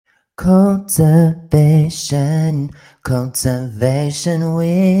Cultivation, cultivation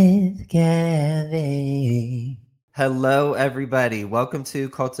with Kevin. Hello, everybody. Welcome to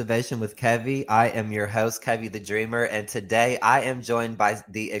Cultivation with Kevy. I am your host, Kevy the Dreamer, and today I am joined by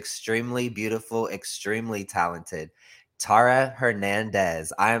the extremely beautiful, extremely talented Tara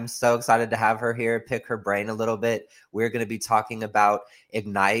Hernandez. I am so excited to have her here, pick her brain a little bit. We're going to be talking about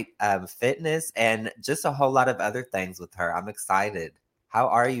Ignite fitness and just a whole lot of other things with her. I'm excited. How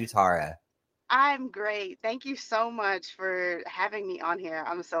are you, Tara? I'm great. Thank you so much for having me on here.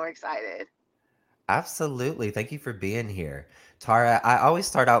 I'm so excited. Absolutely. Thank you for being here. Tara, I always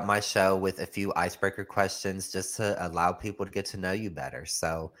start out my show with a few icebreaker questions just to allow people to get to know you better.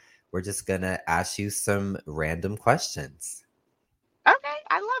 So we're just going to ask you some random questions. Okay,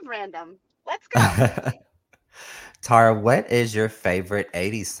 I love random. Let's go. Tara, what is your favorite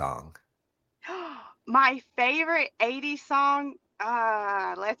 80s song? My favorite 80s song,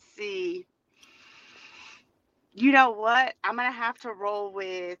 let's see. You know what? I'm going to have to roll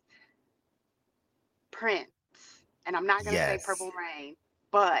with Prince. And I'm not going to say Yes. Purple Rain,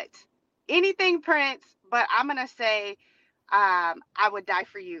 but anything Prince, but I'm going to say I Would Die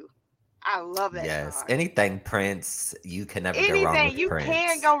for You. I love that Yes. song. Anything Prince, you can never go wrong Anything with you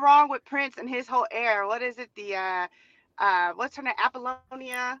can't Prince. go wrong with Prince and his whole era. What is it? What's her name?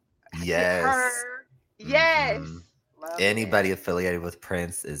 Apollonia. Yes. Her. Yes. hmm Love it. Anybody affiliated with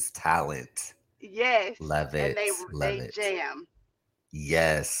Prince is talent. Yes. Love And they it. Love they it. jam.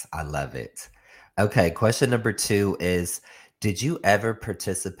 Yes, I love it. Okay, question number two is, did you ever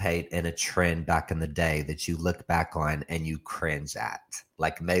participate in a trend back in the day that you look back on and you cringe at?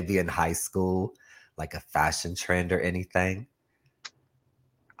 Like maybe in high school, like a fashion trend or anything?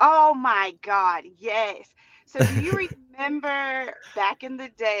 Oh my God. Yes. So do you remember back in the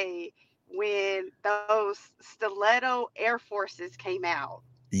day when those stiletto Air Forces came out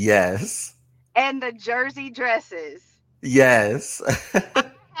Yes. and the jersey dresses? Yes. I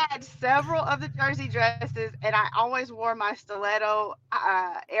had several of the jersey dresses, and I always wore my stiletto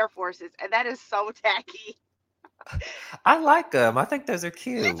Air Forces, and that is so tacky. I like them. I think those are You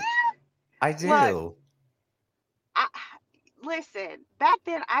cute. do? I Look, do. I listen. Back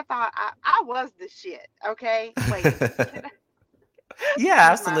then, I thought I was the shit. Okay, wait. Can I,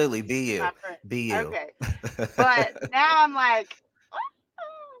 Yeah, excuse absolutely. Be you. my friend. Be you. Okay, but now I'm like,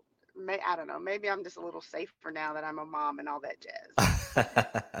 I don't know. Maybe I'm just a little safer now that I'm a mom and all that jazz.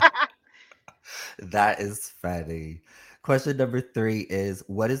 That is funny. Question number three is,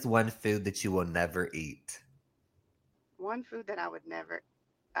 what is one food that you will never eat? One food that I would never.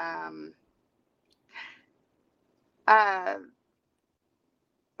 Um. Uh.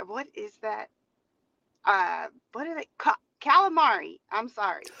 What is that? What are they? Calamari. I'm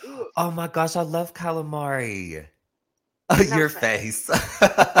sorry. Ugh, Oh my gosh, I love calamari. no, Your sir. face.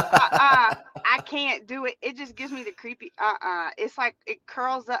 I can't do it. It just gives me the creepy. It's like it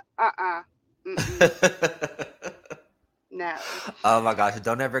curls up. Mm-mm. No. Oh my gosh,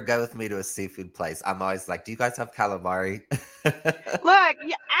 don't ever go with me to a seafood place. I'm always like, do you guys have calamari? Look,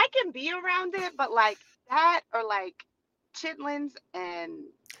 yeah, I can be around it, but like that or like chitlins and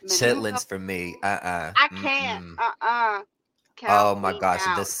menudo. Chitlins for me. Uh-uh. I can't. Mm-mm. Count Oh my me gosh, the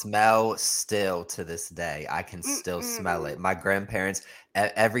out. smell still to this day. I can still smell Mm-mm. it. My grandparents,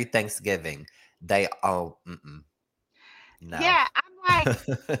 every Thanksgiving, they no. Yeah, I'm like,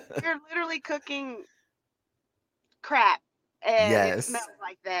 you're literally cooking crap and it Yes. smells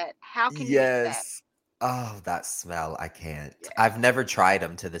like that. How can you eat that? Yes. Oh, that smell. I can't. Yes. I've never tried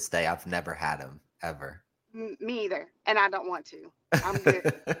them to this day. I've never had them ever. Me either. And I don't want to. I'm good.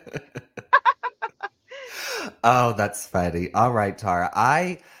 Oh, that's funny. All right, Tara.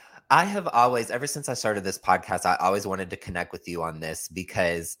 I have always, ever since I started this podcast, I always wanted to connect with you on this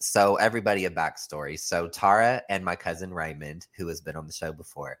because, so everybody a backstory. So Tara and my cousin Raymond, who has been on the show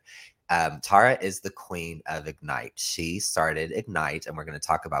before, Tara is the queen of Ignite. She started Ignite, and we're going to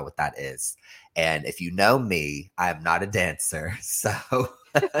talk about what that is. And if you know me, I am not a dancer. So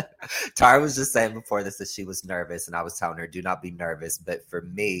Tara was just saying before this that she was nervous, and I was telling her, do not be nervous. But for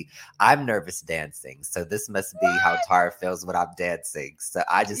me, I'm nervous dancing. So this must be how What? Tara feels when I'm dancing. So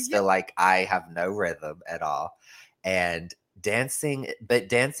I just Yeah. feel like I have no rhythm at all. And dancing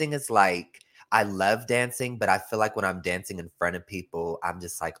is like, I love dancing, but I feel like when I'm dancing in front of people, I'm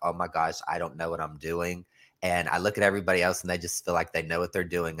just like, oh my gosh, I don't know what I'm doing. And I look at everybody else and they just feel like they know what they're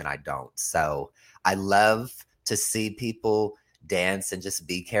doing and I don't. So I love to see people dance and just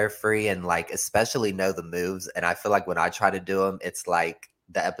be carefree and like especially know the moves. And I feel like when I try to do them, it's like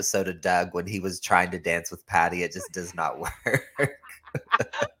the episode of Doug when he was trying to dance with Patty. It just does not work.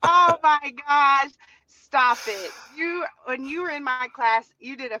 Oh my gosh. Stop it. You when you were in my class,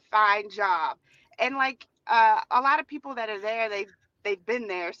 you did a fine job. And like a lot of people that are there, they've been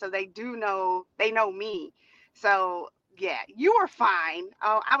there, so they know me. So yeah, you were fine.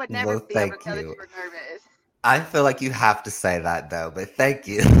 Oh, I would never Well, be able to thank tell that you. you were nervous. I feel like you have to say that though, but thank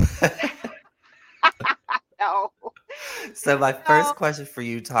you. No. So my No. first question for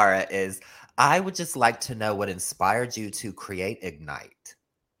you, Tara, is I would just like to know what inspired you to create Ignite.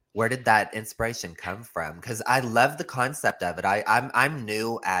 Where did that inspiration come from? Because I love the concept of it. I'm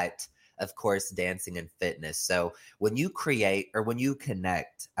new at, of course, dancing and fitness. So when you create or when you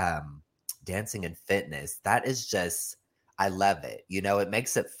connect dancing and fitness, that is just I love it. You know, it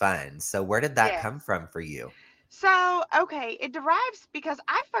makes it fun. So where did that Yes. come from for you? So, okay, it derives because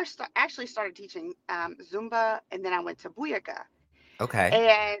I first actually started teaching Zumba, and then I went to Booyaka. Okay.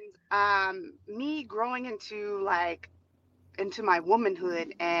 And me growing into my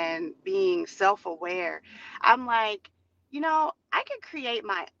womanhood and being self-aware, I'm like, I could create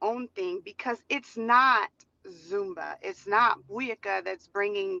my own thing because it's not Zumba, it's not Booyaka that's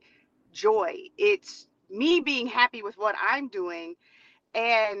bringing joy. It's me being happy with what I'm doing.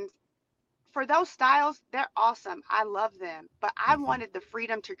 And for those styles, they're awesome. I love them, but I Hmm. wanted the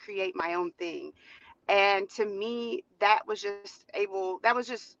freedom to create my own thing. And to me, that was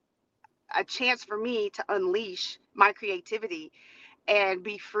just a chance for me to unleash my creativity and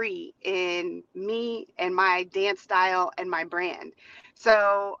be free in me and my dance style and my brand.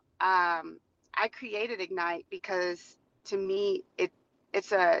 So I created Ignite because to me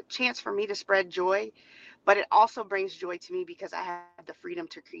it's a chance for me to spread joy, but it also brings joy to me because I have the freedom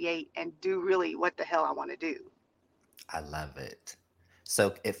to create and do really what the hell I want to do. I love it.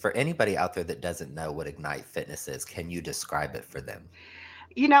 So if for anybody out there that doesn't know what Ignite Fitness is, can you describe it for them?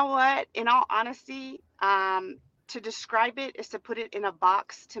 You know what? In all honesty, to describe it is to put it in a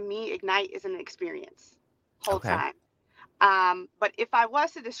box. To me, Ignite is an experience, whole Okay. time. But if I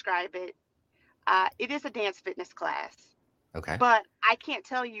was to describe it, it is a dance fitness class. Okay. But I can't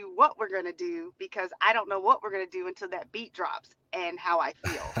tell you what we're going to do because I don't know what we're going to do until that beat drops and how I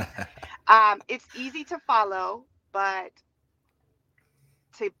feel. It's easy to follow, but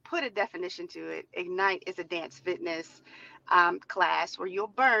to put a definition to it, Ignite is a dance fitness class where you'll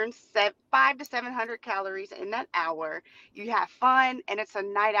burn 500 to 700 calories in that hour. You have fun, and it's a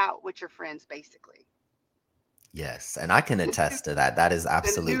night out with your friends, basically. Yes, and I can attest to that. That is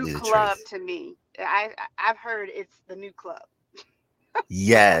The new absolutely the club truth. to me. I've heard it's the new club.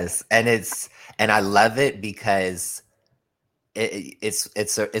 Yes, and I love it because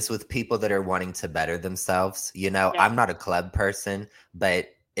it's with people that are wanting to better themselves. You know, Yes. I'm not a club person, but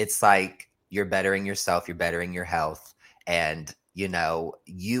it's like you're bettering yourself, you're bettering your health, and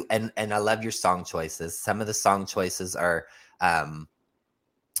and I love your song choices. Some of the song choices are um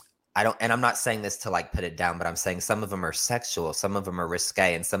I don't, and I'm not saying this to like put it down, but I'm saying some of them are sexual, some of them are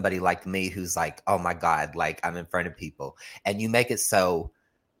risque, and somebody like me who's like, oh my God, like I'm in front of people. And you make it so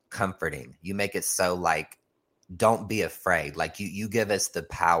comforting. You make it so like, don't be afraid. Like you give us the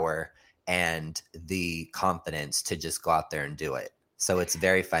power and the confidence to just go out there and do it. So it's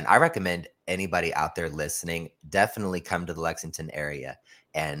very fun. I recommend anybody out there listening definitely come to the Lexington area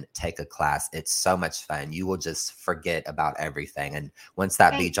and take a class. It's so much fun. You will just forget about everything. And once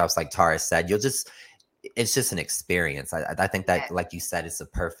that Thank beat drops, like Tara said, it's just an experience. I think you. that, Yes. like you said, it's a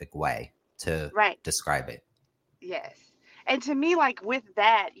perfect way to Right. describe it. Yes. And to me, like with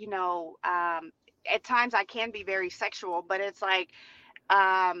that, at times I can be very sexual, but it's like,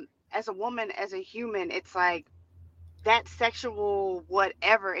 as a woman, as a human, it's like that sexual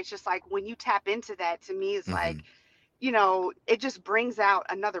whatever. It's just like when you tap into that, to me, it's like, Hmm. it just brings out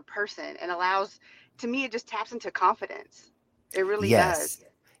another person and allows, to me, it just taps into confidence. It really does. Yes.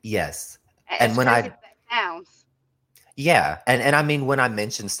 Yes. As And when crazy as I that sounds. Yeah, and I mean when I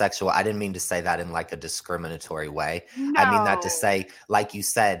mentioned sexual, I didn't mean to say that in like a discriminatory way. I mean that to No. say, like you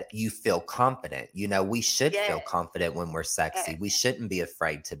said, you feel confident. You know, we should feel Yes. confident when we're sexy. Yes. We shouldn't be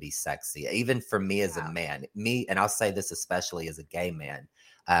afraid to be sexy. Even for me as a No. man, and I'll say this especially as a gay man,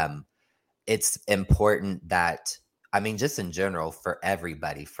 um, it's important that I mean, just in general, for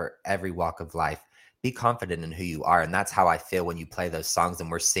everybody, for every walk of life, be confident in who you are. And that's how I feel when you play those songs and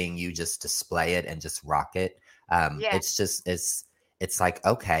we're seeing you just display it and just rock it. Yeah. It's like,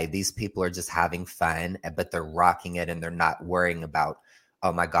 okay, these people are just having fun, but they're rocking it and they're not worrying about,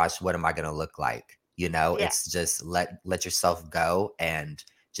 oh my gosh, what am I gonna look like? You know, Yeah. it's just let yourself go and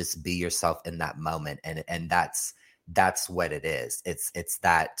just be yourself in that moment. And that's what it is. It's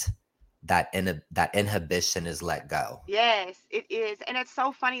that inhibition is let go. Yes, it is. And it's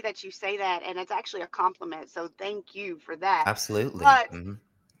so funny that you say that. And it's actually a compliment. So thank you for that. Absolutely. But Hmm.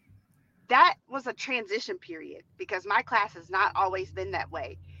 that was a transition period because my class has not always been that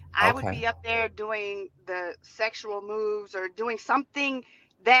way. I would Okay. be up there doing the sexual moves or doing something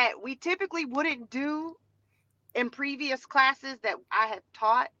that we typically wouldn't do in previous classes that I had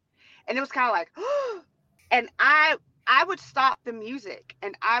taught. And it was kind of like, and I would stop the music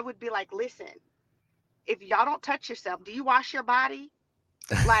and I would be like, listen, if y'all don't touch yourself, do you wash your body?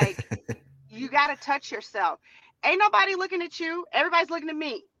 Like, you got to touch yourself. Ain't nobody looking at you. Everybody's looking at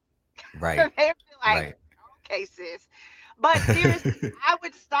me. Right. They'd be like, Right. okay, sis. But seriously, I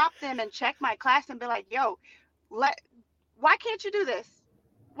would stop them and check my class and be like, yo, let why can't you do this?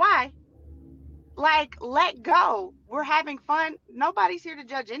 Why? Like, let go. We're having fun. Nobody's here to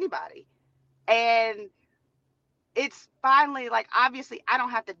judge anybody. And it's finally like, obviously I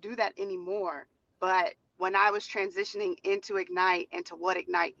don't have to do that anymore. But when I was transitioning into Ignite and to what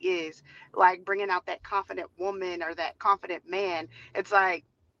Ignite is, like bringing out that confident woman or that confident man, it's like,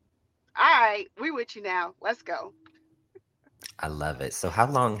 all right, we with you now. Let's go. I love it. So how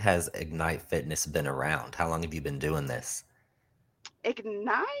long has Ignite Fitness been around? How long have you been doing this?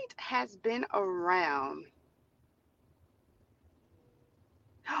 Ignite has been around.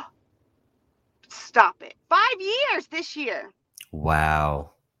 Stop it. 5 years this year.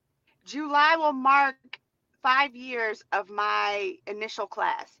 Wow. July will mark 5 years of my initial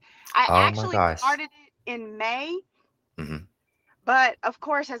class. I Oh my actually gosh. started it in May, Hmm. but of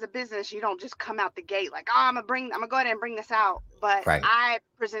course, as a business, you don't just come out the gate like, oh, I'm gonna go ahead and bring this out. But Right. I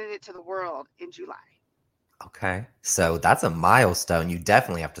presented it to the world in July. Okay. So that's a milestone. You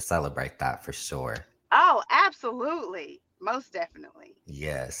definitely have to celebrate that for sure. Oh, absolutely. Most definitely.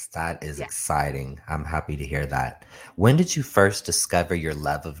 Yes, that is Yeah, exciting. I'm happy to hear that. When did you first discover your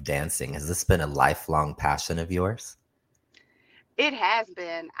love of dancing? Has this been a lifelong passion of yours? it has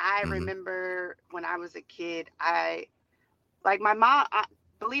been. I Hmm. remember when I was a kid, I like my mom,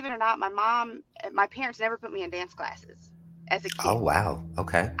 believe it or not, my parents never put me in dance classes as a Oh, kid. wow.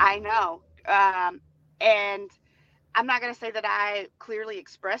 Okay. I know. And I'm not going to say that I clearly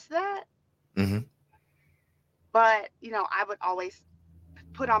expressed that, Hmm. but, I would always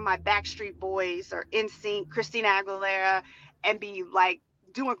put on my Backstreet Boys or NSYNC, Christina Aguilera, and be like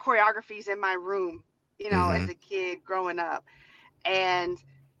doing choreographies in my room, as Hmm. a kid growing up. And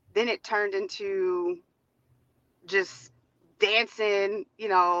then it turned into just dancing,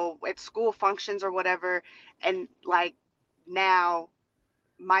 at school functions or whatever. And like now,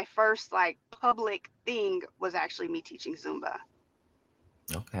 my first like public thing was actually me teaching Zumba.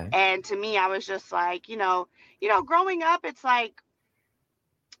 Okay. And to me, I was just like, growing up, it's like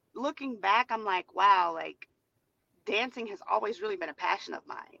looking back, I'm like, wow, like dancing has always really been a passion of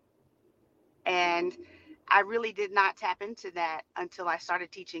mine. And I really did not tap into that until I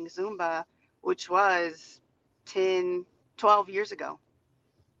started teaching Zumba, which was 10, 12 years ago.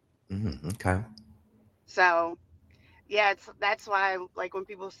 Okay. So yeah, that's why like when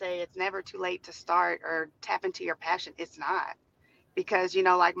people say it's never too late to start or tap into your passion, it's not. Because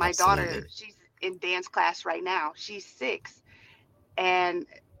like my daughter, Absolutely. she's in dance class right now. She's 6, and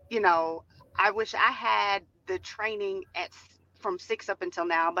you know, I wish I had the training from 6 up until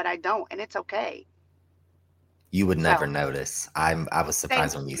now, but I don't, and it's okay. You would never So notice. I was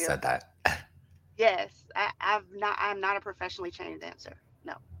surprised thank when you you. said that. Yes, I'm not a professionally trained dancer.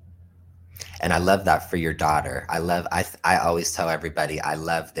 No. And I love that for your daughter. I always tell everybody I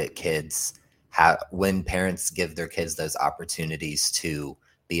love that kids have when parents give their kids those opportunities to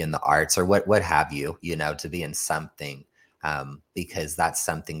be in the arts or what have you, to be in something, because that's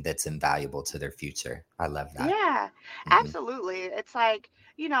something that's invaluable to their future. I love that. Yeah, Hmm. absolutely. It's like,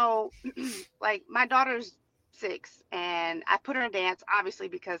 like my daughter's 6 and I put her in dance obviously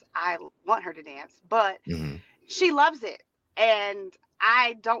because I want her to dance, but Hmm. she loves it. And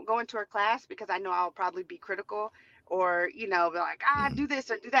I don't go into her class because I know I'll probably be critical or, be like, Hmm. do this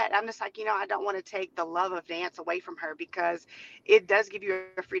or do that. I'm just like, I don't want to take the love of dance away from her because it does give you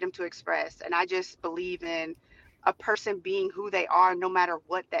a freedom to express. And I just believe in a person being who they are, no matter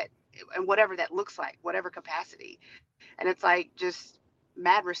what that and whatever that looks like, whatever capacity. And it's like just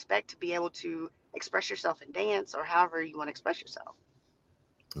mad respect to be able to express yourself in dance or however you want to express yourself.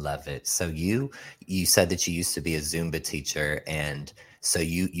 Love it. So you said that you used to be a Zumba teacher, and so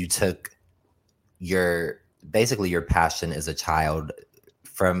you took your basically your passion as a child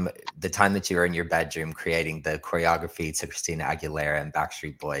from the time that you were in your bedroom creating the choreography to Christina Aguilera and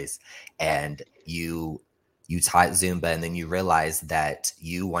Backstreet Boys, and you taught Zumba, and then you realized that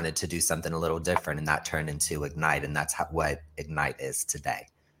you wanted to do something a little different, and that turned into Ignite, and that's what Ignite is today.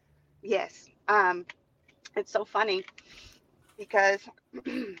 Yes. It's so funny because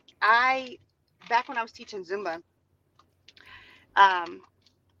I back when I was teaching Zumba, um,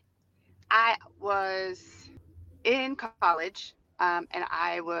 I was in college, and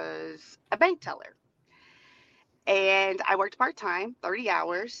I was a bank teller, and I worked part time, 30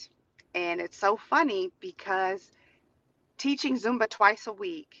 hours. And it's so funny because teaching Zumba twice a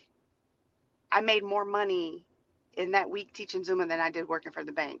week, I made more money in that week teaching Zumba than I did working for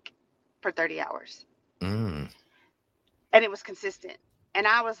the bank for 30 hours. Mm, And it was consistent. And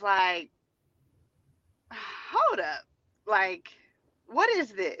I was like, hold up. Like, what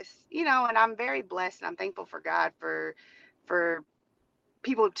is this? And I'm very blessed and I'm thankful for God for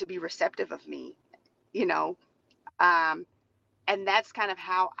people to be receptive of me, you know. Um, and that's kind of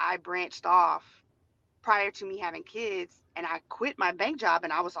how I branched off prior to me having kids, and I quit my bank job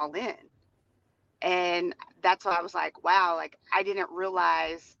and I was all in. And that's why I was like, wow, like I didn't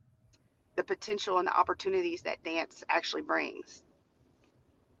realize the potential and the opportunities that dance actually brings.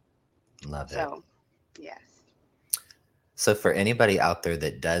 love it. So, yes. So for anybody out there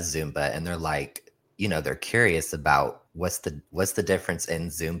that does Zumba and they're like, they're curious about what's the difference in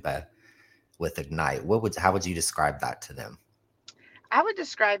Zumba with Ignite, how would you describe that to them? I would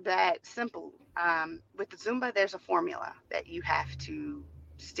describe that simple. With the Zumba, there's a formula that you have to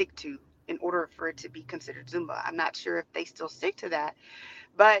stick to in order for it to be considered Zumba. I'm not sure if they still stick to that,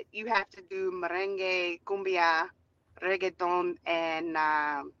 but you have to do merengue, cumbia, reggaeton, and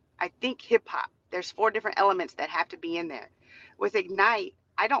I think hip hop. There's four different elements that have to be in there. With Ignite,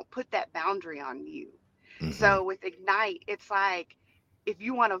 I don't put that boundary on you. Mm-hmm. So with Ignite, it's like if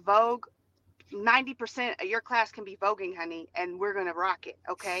you want to Vogue, 90% of your class can be voguing, honey, and we're going to rock it.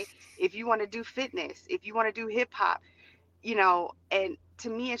 Okay. If you want to do fitness, if you want to do hip hop, and to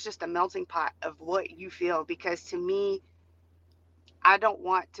me, it's just a melting pot of what you feel. Because to me, I don't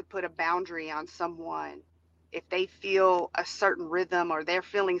want to put a boundary on someone. If they feel a certain rhythm or they're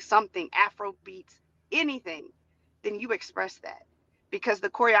feeling something, Afro beats, anything, then you express that. Because the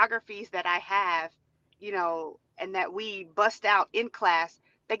choreographies that I have, and that we bust out in class,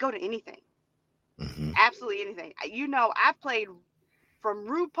 they go to anything. Mm-hmm. Absolutely anything. I've played from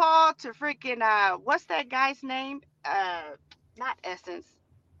RuPaul to freaking what's that guy's name? Not Essence.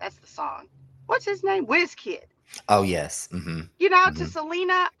 That's the song. What's his name? WizKid. Oh yes. Mm-hmm. To Mm-hmm.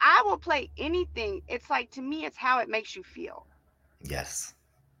 Selena, I will play anything. It's like to me, it's how it makes you feel. Yes.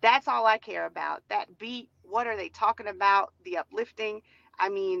 That's all I care about. That beat. What are they talking about? The uplifting. I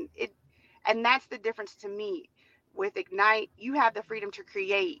mean it, and that's the difference to me. With Ignite, you have the freedom to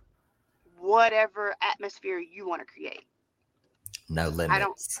create whatever atmosphere you want to create. No I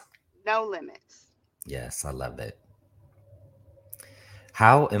don't. limits. No limits. Yes, I love it.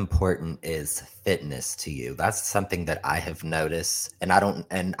 How important is fitness to you? That's something that I have noticed, and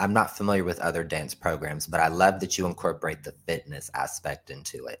I'm not familiar with other dance programs, but I love that you incorporate the fitness aspect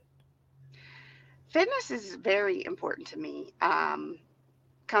into it. Fitness is very important to me.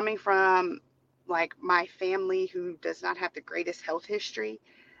 Coming from like my family who does not have the greatest health history,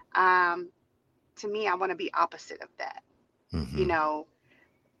 um, to me, I want to be opposite of that. You Mm-hmm. know,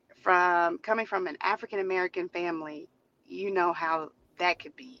 from coming from an African American family, you know how that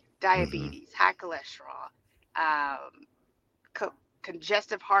could be Mm-hmm. diabetes, high cholesterol, um, co-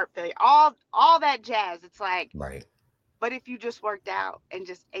 congestive heart failure, all that jazz. It's like, Right. but if you just worked out and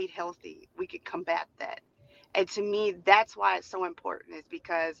just ate healthy, we could combat that. And to me, that's why it's so important, is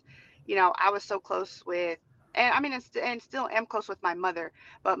because, I was so close with, and I mean, and still am close with my mother,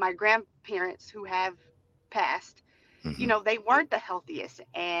 but my grandparents who have passed, Mm-hmm. they weren't the healthiest.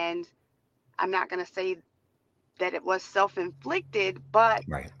 And I'm not going to say that it was self inflicted, but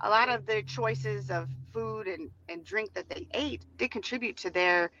Right. a lot of their choices of food and drink that they ate did contribute to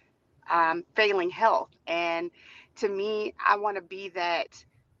their failing health. And to me, I want to be that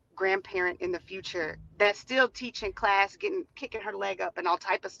grandparent in the future that's still teaching class, kicking her leg up and all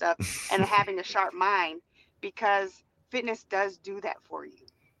type of stuff, and having a sharp mind, because fitness does do that for you.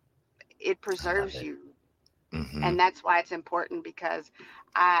 It I love preserves it. you, Mm-hmm. and that's why it's important. Because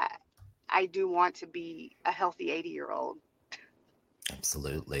I I do want to be a healthy 80-year-old.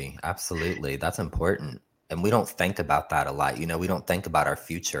 Absolutely. Absolutely. That's important. And we don't think about that a lot. We don't think about our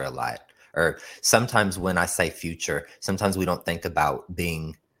future a lot. Or sometimes when I say future, sometimes we don't think about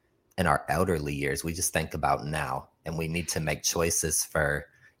being in our elderly years. We just think about now. And we need to make choices for,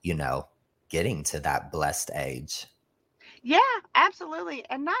 you know, getting to that blessed age. Yeah, absolutely.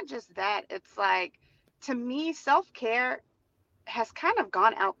 And not just that, it's like, to me, self care has kind of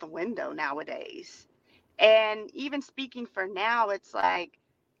gone out the window nowadays. And even speaking for now, it's like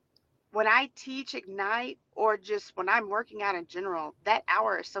when I teach Ignite, or just when I'm working out in general, that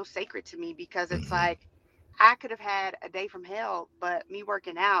hour is so sacred to me, because it's Hmm. like I could have had a day from hell, but me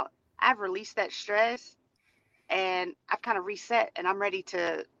working out, I've released that stress, and I've kind of reset and I'm ready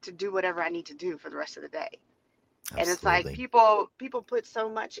to do whatever I need to do for the rest of the day. And it's like Absolutely. people put so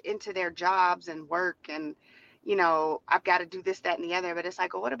much into their jobs and work and I've got to do this, that, and the other. But it's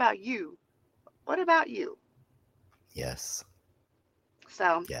like, well, what about you? What about you? Yes.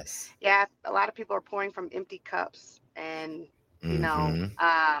 So Yes. yeah, a lot of people are pouring from empty cups, and you know, Mm-hmm.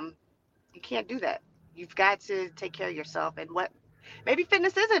 um, you can't do that. You've got to take care of yourself. And what maybe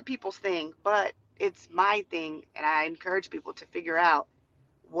fitness isn't people's thing, but it's my thing, and I encourage people to figure out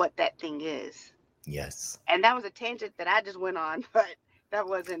what that thing is. Yes. And that was a tangent that I just went on, but that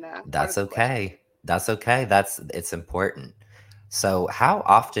wasn't part of That's the question. okay. That's okay. That's it's important. So, how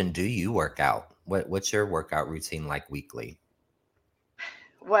often do you work out? What's your workout routine like weekly?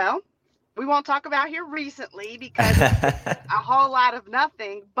 Well, we won't talk about here recently because it's been a whole lot of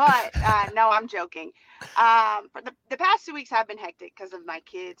nothing. But no, I'm joking. For the past 2 weeks have been hectic because of my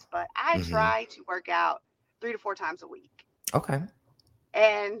kids, but I Hmm. try to work out 3 to 4 times a week. Okay.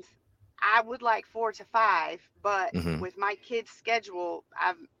 And I would like 4 to 5, but Hmm. with my kids' schedule,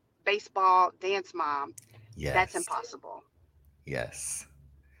 I'm baseball, dance mom. That's Yes. impossible. Yes.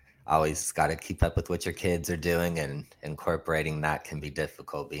 Always got to keep up with what your kids are doing, and incorporating that can be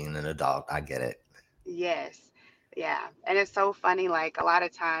difficult being an adult. I get it. Yes. Yeah. And it's so funny. Like a lot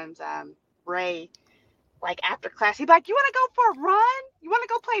of times, Ray, like after class, he'd be like, "You want to go for a run? You want to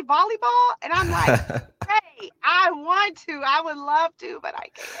go play volleyball?" And I'm like, "Hey, I want to. I would love to, but I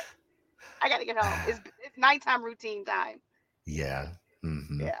can't. I got to get home. It's nighttime routine time." Yeah.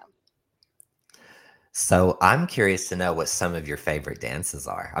 Hmm. Yeah. So I'm curious to know what some of your favorite dances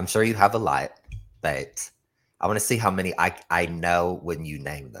are. I'm sure you have a lot, but I want to see how many I know when you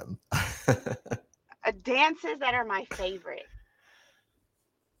name them. Dances that are my favorite.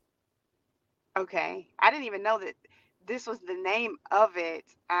 Okay. I didn't even know that this was the name of it.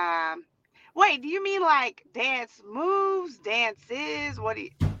 Wait, do you mean like dance moves, dances? What do you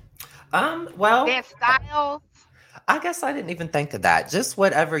Well, dance styles? I guess I didn't even think of that. Just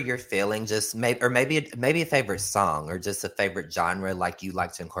whatever you're feeling, just maybe, or maybe a favorite song, or just a favorite genre like you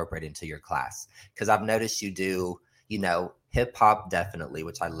like to incorporate into your class. Because I've noticed you do, hip hop definitely,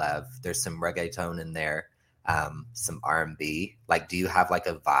 which I love. There's some reggaeton in there, some R&B. Like, do you have like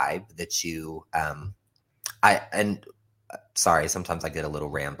a vibe that you I and sorry, sometimes I get a little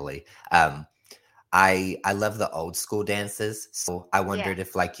rambly. I love the old school dances, so I Yes. wondered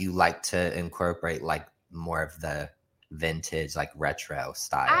if like you like to incorporate like more of the vintage, like retro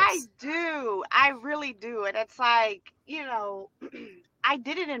I styles. do. I really do. And it's like, I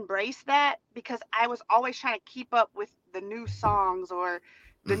didn't embrace that because I was always trying to keep up with the new songs or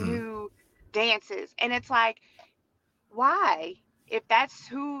the Hmm. new dances. And it's like, why? If that's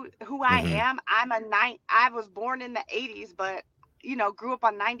who I Hmm. am, I was born in the 80s, but grew up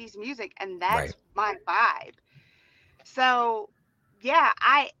on 90s music and Right. that's my vibe. So, yeah,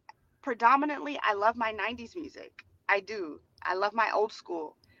 I predominantly I love my 90s music. I do. I love my old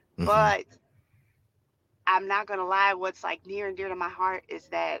school. Hmm. But I'm not gonna lie, what's like near and dear to my heart is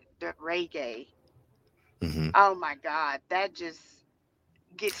that the reggae. Hmm. Oh my God, that just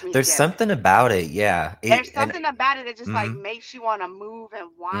gets me There's together. something about it, yeah. There's And something about it that just like hmm. makes you want to move and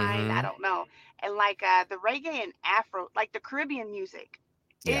whine. I Hmm. don't know. And like the reggae and Afro, like the Caribbean music,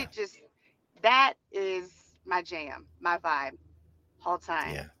 Yeah, it just that is my jam, my vibe, whole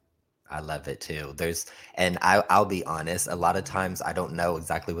time. yeah. I love it too. And I'll be honest, a lot of times I don't know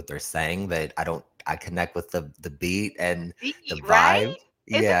exactly what they're saying, but I connect with the beat and the Beat, vibe. right?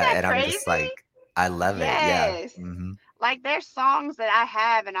 Isn't Yeah, that and I'm crazy? just like, I love it. Yeah. Yes. Hmm. Like there's songs that I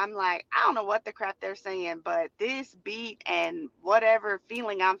have and I'm like, I don't know what the crap they're saying, but this beat and whatever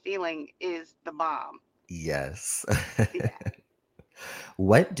feeling I'm feeling is the bomb. Yes. Yeah.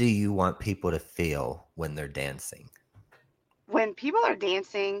 What do you want people to feel when they're dancing? When people are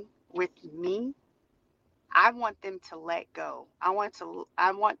dancing with me, I want them to let go. I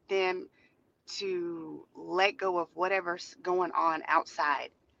want them to let go of whatever's going on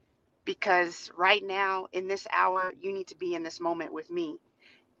outside because right now in this hour you need to be in this moment with me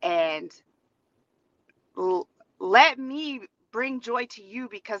and l- let me bring joy to you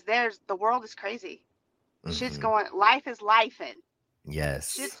because the world is crazy. Shit's Hmm. going life is lifing.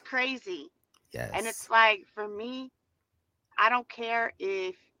 Yes. Shit's crazy. And Yes. it's like for me, I don't care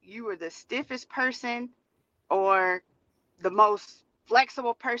if you are the stiffest person or the most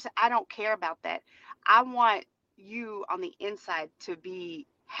flexible person. I don't care about that. I want you on the inside to be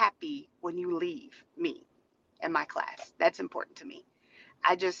happy when you leave me and my class. That's important to me.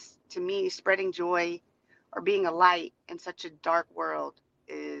 To me, spreading joy or being a light in such a dark world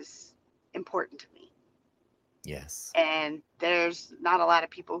is important to me. Yes. And there's not a lot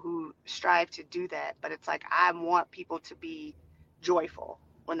of people who strive to do that, but it's like I want people to be joyful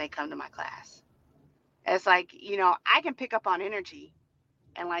when they come to my class. It's like, I can pick up on energy,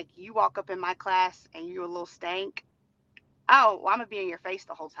 and like you walk up in my class and you're a little stank. Oh, well, I'm gonna be in your face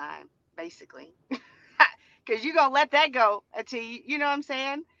the whole time, basically. Because you're gonna let that go until you know what I'm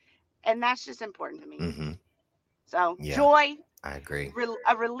saying? And that's just important to me. Mm-hmm. So Yeah, joy, I agree.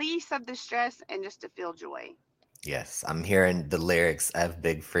 a release of the stress, and just to feel joy. Yes, I'm hearing the lyrics of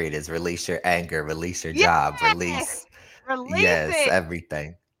Big Frida's release your anger, release your job, Yes, release, release yes, it.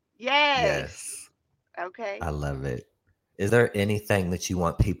 everything. Yes. Yes, Okay. I love it. Is there anything that you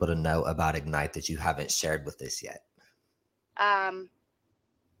want people to know about Ignite that you haven't shared with us yet? Um.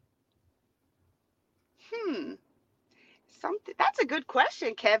 Hmm. Something. That's a good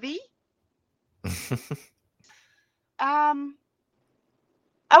question, Kevy. Um.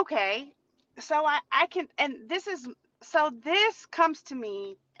 Okay. So I can, and this comes to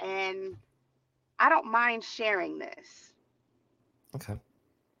me, and I don't mind sharing this, Okay.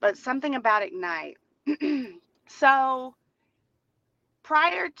 but something about Ignite. So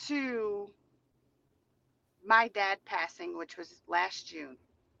prior to my dad passing, which was last June,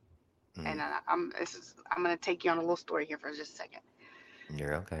 and Mm, I'm gonna take you on a little story here for just a second.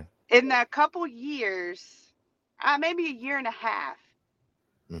 you're okay. In a couple years, maybe a year and a half,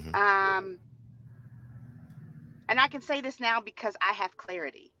 Mm-hmm. um, and I can say this now because I have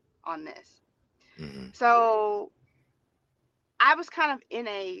clarity on this. Mm-hmm. So I was kind of in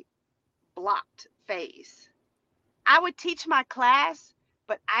a blocked phase. I would teach my class,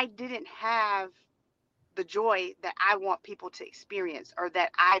 but I didn't have the joy that I want people to experience or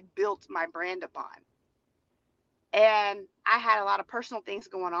that I built my brand upon. And I had a lot of personal things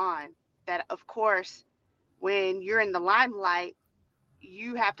going on that, of course, when you're in the limelight,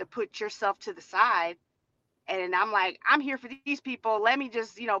 you have to put yourself to the side. And I'm like, I'm here for these people. Let me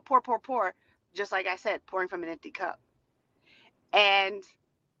just, pour. Just like I said, pouring from an empty cup. And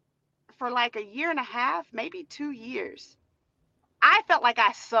for like a year and a half, maybe 2 years, I felt like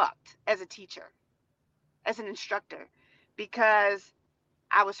I sucked as a teacher, as an instructor, because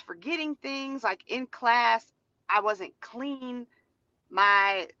I was forgetting things like in class. I wasn't clean.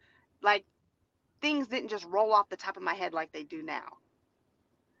 My, like, things didn't just roll off the top of my head like they do now,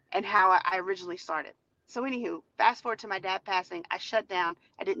 and how I originally started. So, anywho, fast forward to my dad passing, I shut down.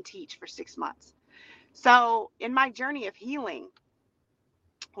 I didn't teach for 6 months. So, in my journey of healing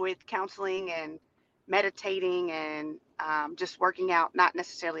with counseling and meditating and just working out, not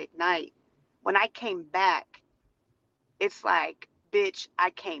necessarily Ignite, when I came back, it's like, bitch, I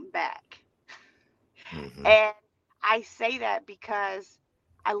came back. Mm-hmm. And I say that because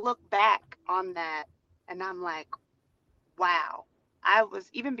I look back on that and I'm like, wow, I was,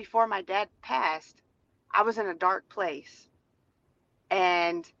 even before my dad passed, I was in a dark place.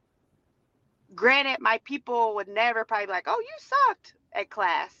 And granted, my people would never probably be like, oh, you sucked at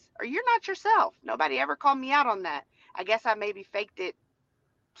class or you're not yourself. Nobody ever called me out on that. I guess I maybe faked it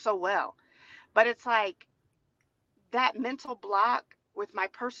so well. But it's like that mental block with my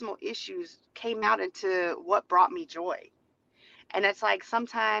personal issues came out into what brought me joy. And it's like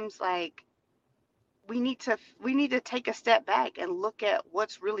sometimes, like, we need to take a step back and look at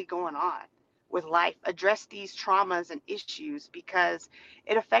what's really going on with life, address these traumas and issues because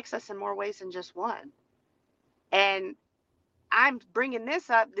it affects us in more ways than just one. And I'm bringing this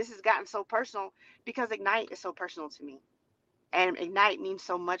up, this has gotten so personal because Ignite is so personal to me, and Ignite means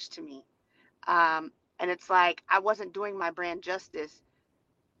so much to me. And it's like I wasn't doing my brand justice,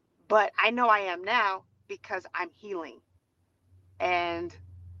 but I know I am now because I'm healing, and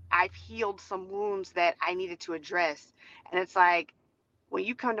I've healed some wounds that I needed to address. And it's like when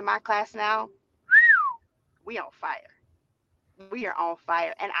you come to my class now, we on fire. We are on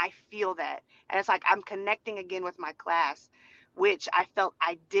fire, and I feel that. And it's like I'm connecting again with my class, which I felt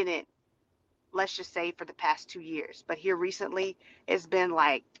I didn't, let's just say, for the past 2 years. But here recently, it's been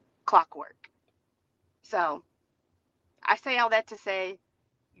like clockwork. So I say all that to say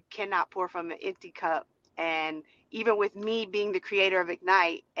you cannot pour from an empty cup. And even with me being the creator of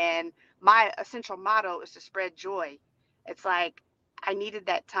Ignite, and my essential motto is to spread joy, it's like I needed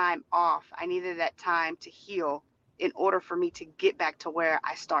that time off. I needed that time to heal in order for me to get back to where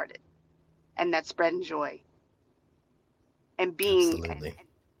I started. And that's spreading joy and being and Absolutely.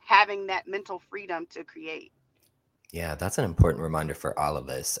 having that mental freedom to create. Yeah, that's an important reminder for all of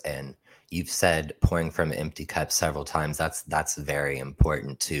us. And you've said pouring from an empty cup several times. That's very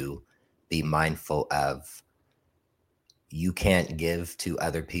important to be mindful of. You can't give to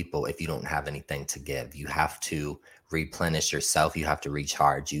other people if you don't have anything to give. You have to replenish yourself, you have to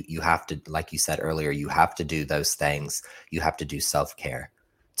recharge. You have to, like you said earlier, you have to do those things. You have to do self-care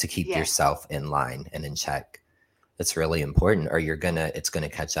to keep Yes. yourself in line and in check. It's really important, or it's gonna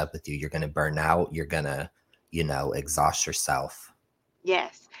catch up with you. You're gonna burn out. You're gonna, exhaust yourself.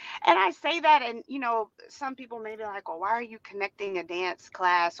 Yes. And I say that, and some people may be like, well, why are you connecting a dance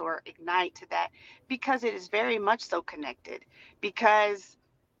class or Ignite to that? Because it is very much so connected. Because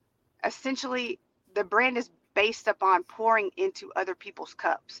essentially the brand is based upon pouring into other people's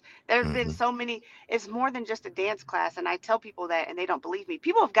cups. There have been Hmm. so many, it's more than just a dance class. And I tell people that and they don't believe me.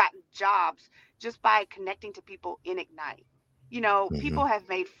 People have gotten jobs just by connecting to people in Ignite. Hmm. People have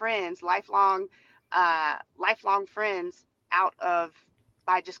made friends, lifelong friends out of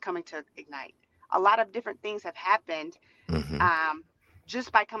by just coming to Ignite. A lot of different things have happened Hmm. um,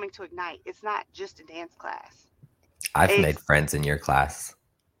 just by coming to Ignite. It's not just a dance class. I've made It's friends in your class.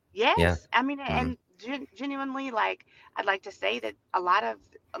 Yeah. Yes, I mean, Hmm. and genuinely, like, I'd like to say that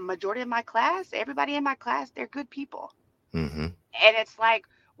a majority of my class, everybody in my class, they're good people. Hmm. And it's like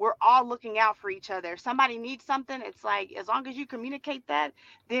we're all looking out for each other. If somebody needs something, it's like as long as you communicate that,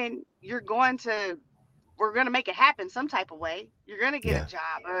 then we're going to make it happen some type of way. You're going to get a Yeah.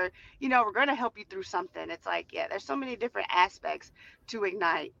 job, or, we're going to help you through something. It's like, yeah, there's so many different aspects to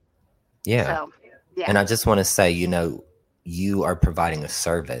Ignite. Yeah. So, yeah. And I just want to say, you are providing a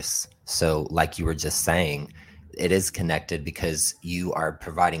service. So, like you were just saying, it is connected because you are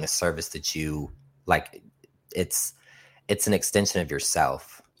providing a service that you like. It's it's an extension of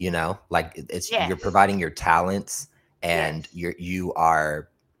yourself. Like you're Yes. providing your talents, and Yes. you are,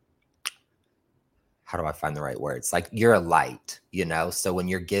 how do I find the right words? Like you're a light. So when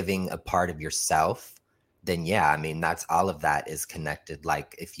you're giving a part of yourself, then yeah, I mean that's all of that is connected.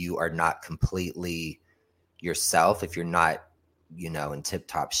 Like if you are not completely yourself, if you're not, in tip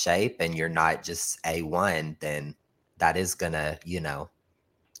top shape and you're not just A1, then that is gonna,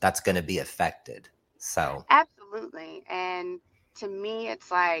 that's gonna be affected. So, Absolutely. And to me,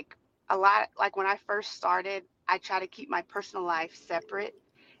 it's like a lot, like when I first started, I try to keep my personal life separate.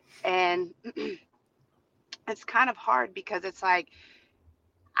 And it's kind of hard because it's like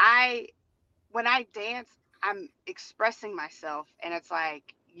I, when I dance, I'm expressing myself, and it's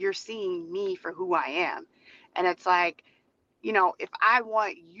like you're seeing me for who I am. And it's like, if I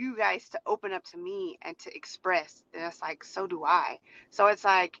want you guys to open up to me and to express, then it's like, so do I. So it's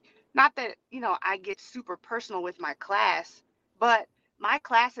like, not that, I get super personal with my class, but my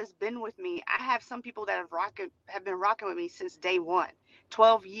class has been with me. I have some people that have been rocking with me since day one,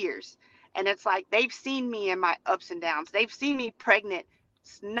 12 years. And it's like, they've seen me in my ups and downs. They've seen me pregnant,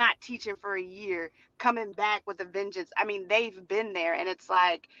 not teaching for a year, coming back with a vengeance. I mean, they've been there. And it's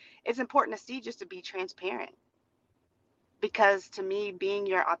like, it's important to see just to be transparent, because to me being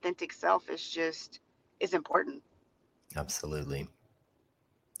your authentic self is important. absolutely.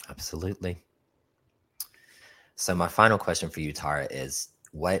 Absolutely. So, my final question for you, Tara, is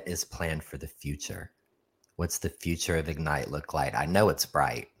what is planned for the future? What's the future of Ignite look like? I know it's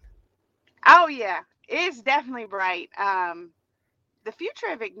bright. Oh yeah, it's definitely bright. The future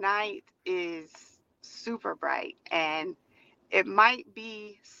of Ignite is super bright, and it might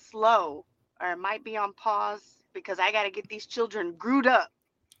be slow, or it might be on pause because I got to get these children grewed up.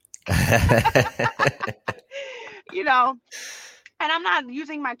 you know and I'm not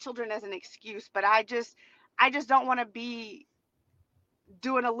using my children as an excuse, but I just don't want to be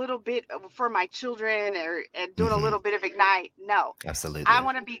doing a little bit for my children, and doing a Hmm. little bit of Ignite. No, I Absolutely.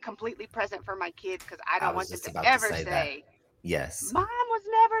 want to be completely present for my kids, because I I don't was want them just to about to ever say that. say, Yes. Mom was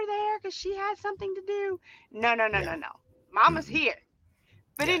never there because she had something to do. No, no, no, Yeah. no, no. Mama's Hmm. here.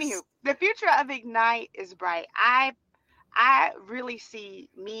 But anywho, Yes. the future of Ignite is bright. I really see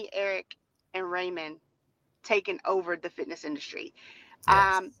me, Eric, and Raymond taking over the fitness industry.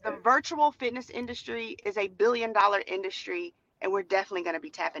 Yes. The virtual fitness industry is a $1 billion industry, and we're definitely going to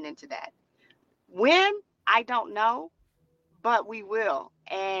be tapping into that. When? I don't know, but we will.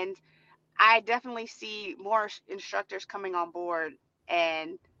 And I definitely see more instructors coming on board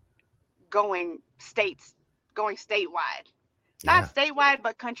and going states, going statewide. Not Yeah. statewide,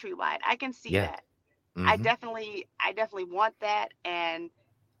 but countrywide. I can see Yeah. that. Hmm. I definitely want that, and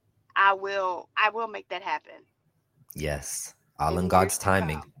I will make that happen Yes. All in in years God's to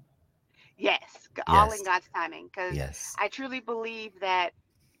timing. come. Yes, all in Yes. God's timing, because Yes. I truly believe that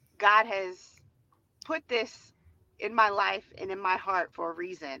God has put this in my life and in my heart for a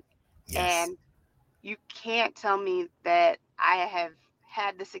reason. Yes. And you can't tell me that I have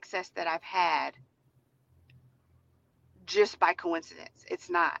had the success that I've had just by coincidence. It's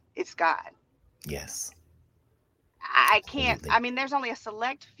not. It's God. Yes. I can't. Absolutely. I mean, there's only a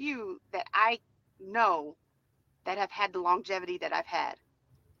select few that I know that have had the longevity that I've had.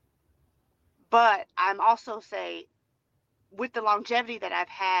 But I'm also say with the longevity that I've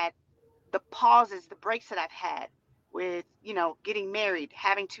had, the pauses, the breaks that I've had with, getting married,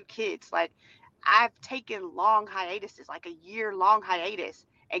 having two kids, like I've taken long hiatuses, like a year long hiatus,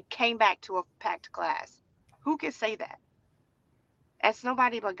 and came back to a packed class. Who can say that? That's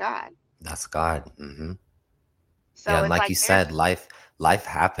nobody but God. That's God. Yeah, So and it's like you like there's, said, life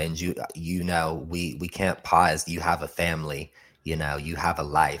happens. We can't pause. You have a family, you have a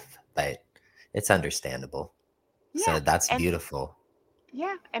life, but it's understandable. yeah, So that's and beautiful.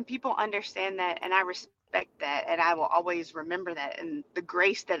 yeah, and people understand that, and I respect that, and I will always remember that, and the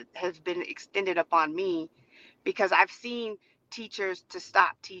grace that has been extended upon me, because I've seen teachers to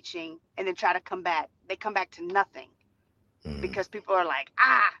stop teaching and then try to come back. They come back to nothing Hmm. because people are like,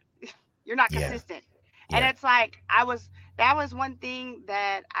 you're not Yeah, consistent. And yeah, it's like, that was one thing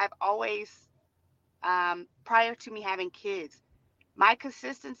that I've always, prior to me having kids, my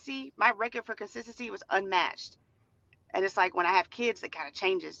consistency, my record for consistency was unmatched. And it's like when I have kids, it kind of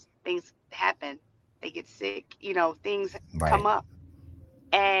changes. Things happen. They get sick, things come right. up.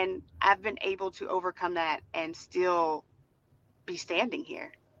 And I've been able to overcome that and still be standing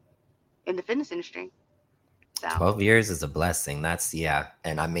here in the fitness industry. So, 12 years is a blessing. That's yeah.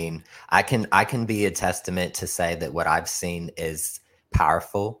 And I mean, I can be a testament to say that what I've seen is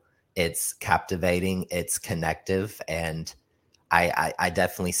powerful, it's captivating, it's connective, and I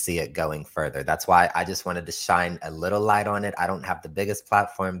definitely see it going further. That's why I just wanted to shine a little light on it. I don't have the biggest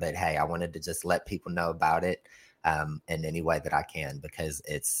platform, but hey, I wanted to just let people know about it in any way that I can because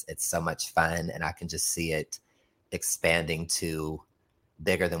it's so much fun, and I can just see it expanding to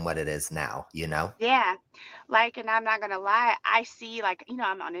bigger than what it is now. You know? yeah. Like, and I'm not going to lie, I see, like,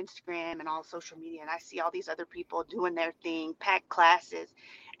 I'm on Instagram and all social media, and I see all these other people doing their thing, packed classes.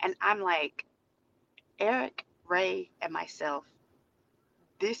 And I'm like, Eric, Ray, and myself,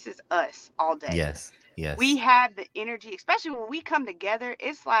 this is us all day. Yes. We Yes. have the energy, especially when we come together.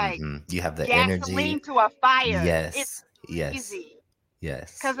 It's like You have the gasoline energy. to a fire. It's Yes. Yes. crazy.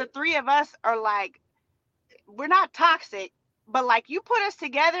 Because Yes. the three of us are like, we're not toxic, but like you put us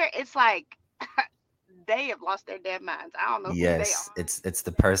together, it's like they have lost their damn minds. I don't know who they Yes, are. it's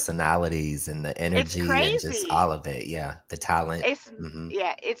the personalities and the It's energy and just crazy. all of it. Yeah, the talent. It's Hmm.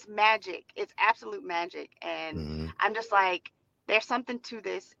 yeah, it's magic. It's absolute magic. And Hmm. I'm just like, there's something to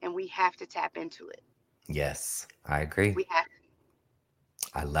this, and we have to tap into it. Yes, I agree. We have,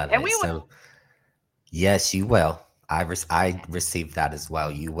 I love and it. we will. So yes, you will. I Yeah, received that as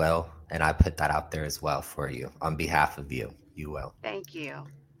well. You will, and I put that out there as well for you on behalf of you. You will. thank you.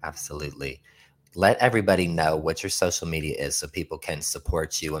 Absolutely. Let everybody know what your social media is so people can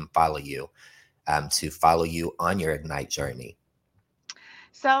support you and follow you, to follow you on your Ignite journey.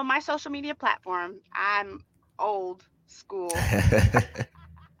 So my social media platform, I'm old school.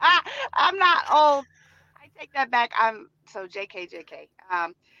 I, I'm not old. I take that back. I'm so JK.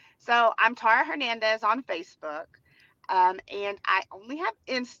 So I'm Tara Hernandez on Facebook. And I only have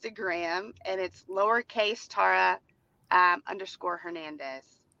Instagram, and it's lowercase Tara underscore Hernandez.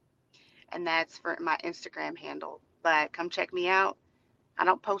 And that's for my Instagram handle. But come check me out. I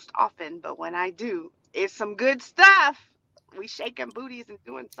don't post often, but when I do, it's some good stuff. We shaking booties and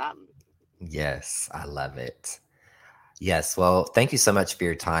doing something. Yes, I love it. Yes, well, thank you so much for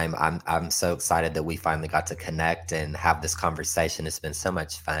your time. I'm so excited that we finally got to connect and have this conversation. It's been so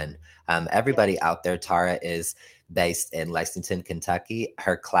much fun. Yes. Everybody out there, Tara is based in Lexington, Kentucky.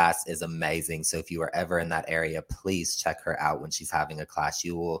 Her class is amazing. So if you are ever in that area, please check her out when she's having a class.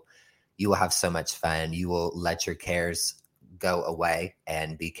 You will have so much fun. You will let your cares go away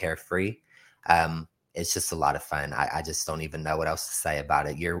and be carefree. It's just a lot of fun. I just don't even know what else to say about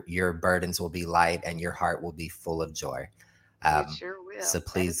it. Your burdens will be light and your heart will be full of joy. It Um, sure will. so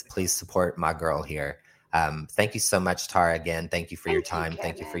That is for please sure. support my girl here. Thank you so much, Tara. Again, thank you for your Thank you, time.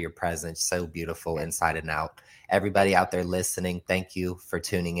 Thank you for Kevin. your presence. So beautiful Yes. inside and out. Everybody out there listening, thank you for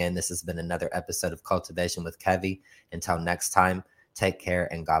tuning in. This has been another episode of Cultivation with Kevy. Until next time, take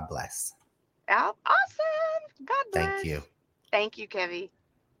care and God bless. Oh, awesome. God Thank you. bless. Thank you, Kevin.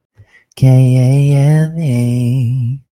 K-A-M-A.